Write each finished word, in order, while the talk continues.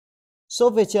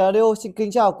Shop Việt Trường Audio xin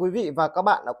kính chào quý vị và các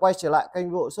bạn đã quay trở lại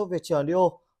kênh vụ Shop Việt Trường Audio.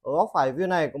 Ở góc phải video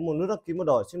này có một nút đăng ký màu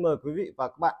đỏ, xin mời quý vị và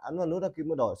các bạn ấn vào nút đăng ký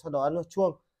màu đỏ, sau đó ấn vào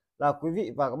chuông là quý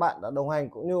vị và các bạn đã đồng hành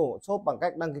cũng như ủng hộ shop bằng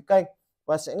cách đăng ký kênh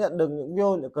và sẽ nhận được những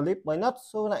video, những clip mới nhất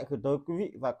shop lại gửi tới quý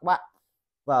vị và các bạn.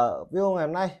 Và ở video ngày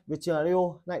hôm nay, Việt Trường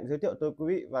Audio lại giới thiệu tới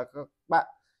quý vị và các bạn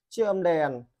chiếc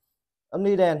âm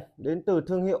ly đèn đến từ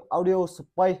thương hiệu Audio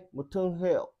Space, một thương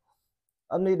hiệu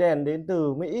âm ly đèn đến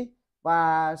từ Mỹ.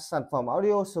 Và sản phẩm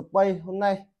Audio Space hôm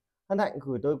nay hân hạnh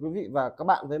gửi tới quý vị và các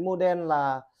bạn với model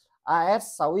là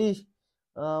AS6i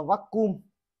vacuum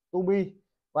tubi,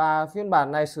 và phiên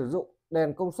bản này sử dụng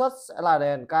đèn công suất sẽ là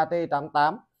đèn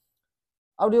KT88.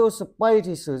 Audio Space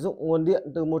thì sử dụng nguồn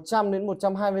điện từ 100 đến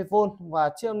 120V,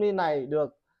 và chiếc âm ly này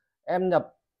được em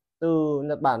nhập từ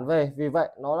Nhật Bản về, vì vậy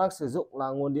nó đang sử dụng là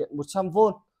nguồn điện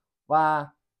 100V. Và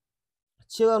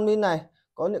chiếc âm ly này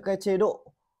có những cái chế độ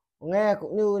nghe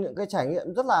cũng như những cái trải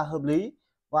nghiệm rất là hợp lý,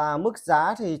 và mức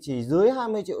giá thì chỉ dưới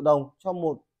 20 triệu đồng cho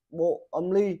một bộ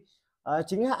âm ly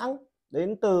chính hãng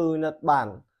đến từ Nhật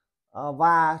Bản,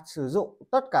 và sử dụng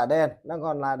tất cả đèn đang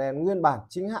còn là đèn nguyên bản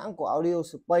chính hãng của Audio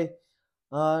Space,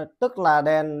 tức là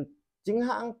đèn chính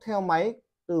hãng theo máy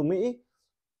từ Mỹ.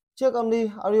 Chiếc âm ly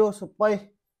Audio Space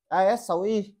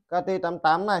AS6i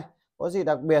KT88 này có gì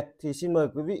đặc biệt thì xin mời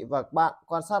quý vị và các bạn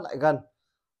quan sát lại gần.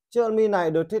 Chiếc âm ly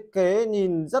này được thiết kế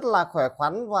nhìn rất là khỏe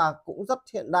khoắn và cũng rất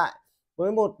hiện đại,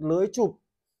 với một lưới chụp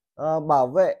bảo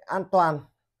vệ an toàn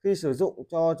khi sử dụng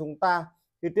cho chúng ta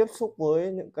khi tiếp xúc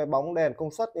với những cái bóng đèn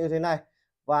công suất như thế này.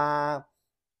 Và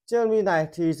chiếc âm ly này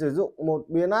thì sử dụng một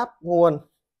biến áp nguồn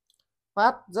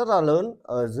phát rất là lớn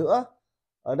ở giữa.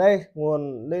 Ở đây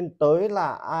nguồn lên tới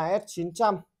là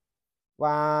AS900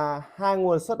 và hai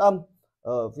nguồn xuất âm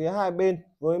ở phía hai bên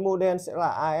với model sẽ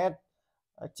là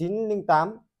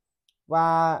AS908.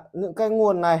 Và những cái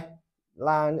nguồn này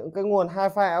là những cái nguồn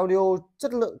hi-fi audio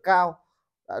chất lượng cao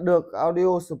đã được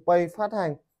Audio Space phát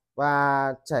hành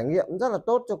và trải nghiệm rất là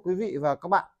tốt cho quý vị và các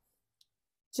bạn.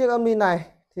 Chiếc âm ly này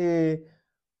thì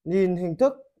nhìn hình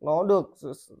thức nó được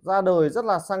ra đời rất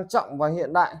là sang trọng và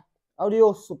hiện đại.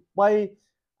 Audio Space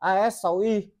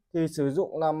AS6i thì sử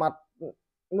dụng là mặt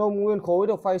nhôm nguyên khối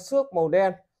được phay xước màu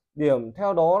đen, điểm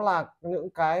theo đó là những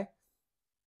cái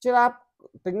chiết áp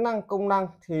tính năng công năng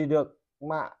thì được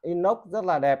mạ inox rất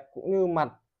là đẹp, cũng như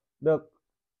mặt được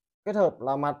kết hợp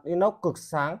là mặt inox cực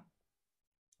sáng.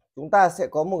 Chúng ta sẽ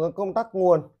có một cái công tắc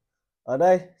nguồn ở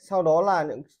đây, sau đó là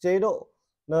những chế độ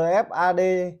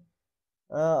NFAD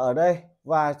ở đây,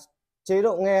 và chế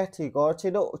độ nghe thì có chế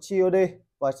độ COD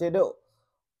và chế độ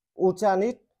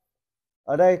Ultranit.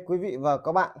 Ở đây quý vị và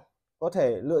các bạn có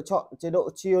thể lựa chọn chế độ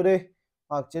COD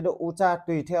hoặc chế độ Ultra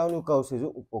tùy theo nhu cầu sử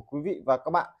dụng của quý vị và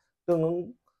các bạn, tương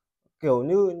ứng kiểu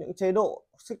như những chế độ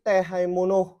stereo hay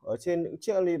mono ở trên những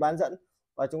chiếc âm ly bán dẫn.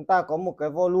 Và chúng ta có một cái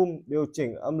volume điều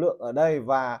chỉnh âm lượng ở đây,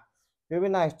 và phía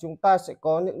bên này chúng ta sẽ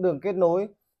có những đường kết nối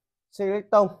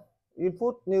selector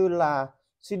input như là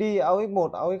CD,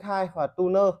 AUX1, AUX2 và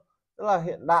tuner rất là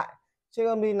hiện đại. Chiếc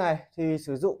âm ly này thì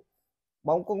sử dụng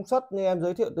bóng công suất như em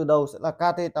giới thiệu từ đầu sẽ là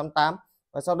KT88,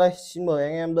 và sau đây xin mời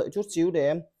anh em đợi chút xíu để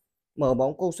em mở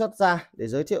bóng công suất ra để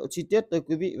giới thiệu chi tiết tới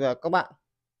quý vị và các bạn.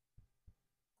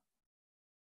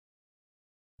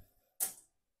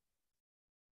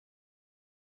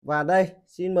 Và đây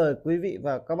xin mời quý vị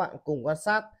và các bạn cùng quan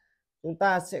sát. Chúng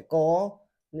ta sẽ có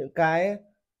những cái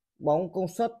bóng công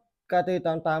suất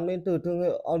KT88 đến từ thương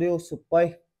hiệu Audio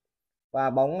Space, và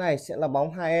bóng này sẽ là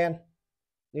bóng high-end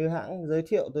như hãng giới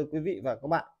thiệu tới quý vị và các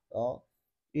bạn. Đó,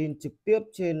 in trực tiếp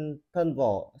trên thân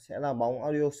vỏ sẽ là bóng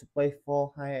Audio Space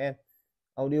for high-end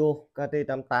Audio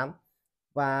KT88.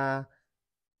 Và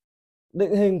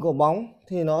định hình của bóng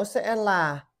thì nó sẽ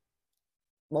là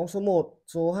bóng số 1,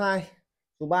 số 2,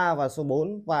 số 3 và số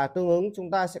 4, và tương ứng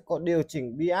chúng ta sẽ có điều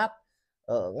chỉnh bias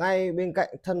ở ngay bên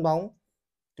cạnh thân bóng.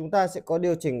 Chúng ta sẽ có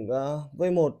điều chỉnh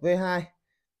V1, V2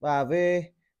 và V3,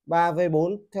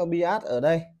 V4 theo bias ở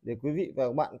đây để quý vị và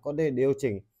các bạn có thể điều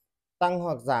chỉnh tăng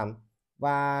hoặc giảm.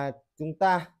 Và chúng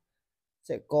ta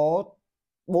sẽ có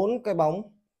 4 cái bóng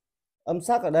âm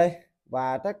sắc ở đây,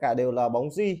 và tất cả đều là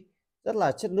bóng di rất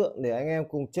là chất lượng để anh em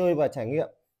cùng chơi và trải nghiệm.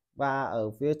 Và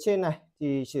ở phía trên này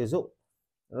thì sử dụng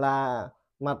là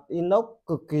mặt inox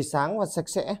cực kỳ sáng và sạch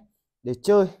sẽ để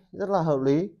chơi rất là hợp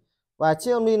lý. Và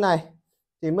chiếc âm ly này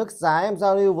thì mức giá em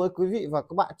giao lưu với quý vị và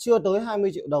các bạn chưa tới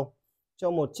 20 triệu đồng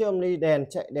cho một chiếc âm ly đèn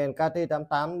chạy đèn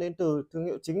KT88 đến từ thương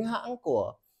hiệu chính hãng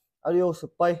của Audio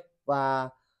Space. Và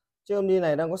chiếc âm ly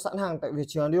này đang có sẵn hàng tại Việt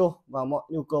Trường Audio, và mọi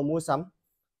nhu cầu mua sắm,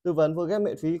 tư vấn với ghép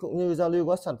miễn phí cũng như giao lưu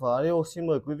các sản phẩm audio, xin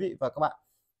mời quý vị và các bạn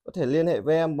có thể liên hệ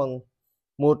với em bằng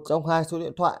một trong hai số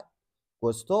điện thoại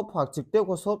của shop hoặc trực tiếp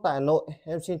qua shop tại Hà Nội.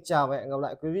 Em xin chào và hẹn gặp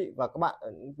lại quý vị và các bạn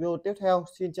ở những video tiếp theo.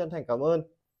 Xin chân thành cảm ơn.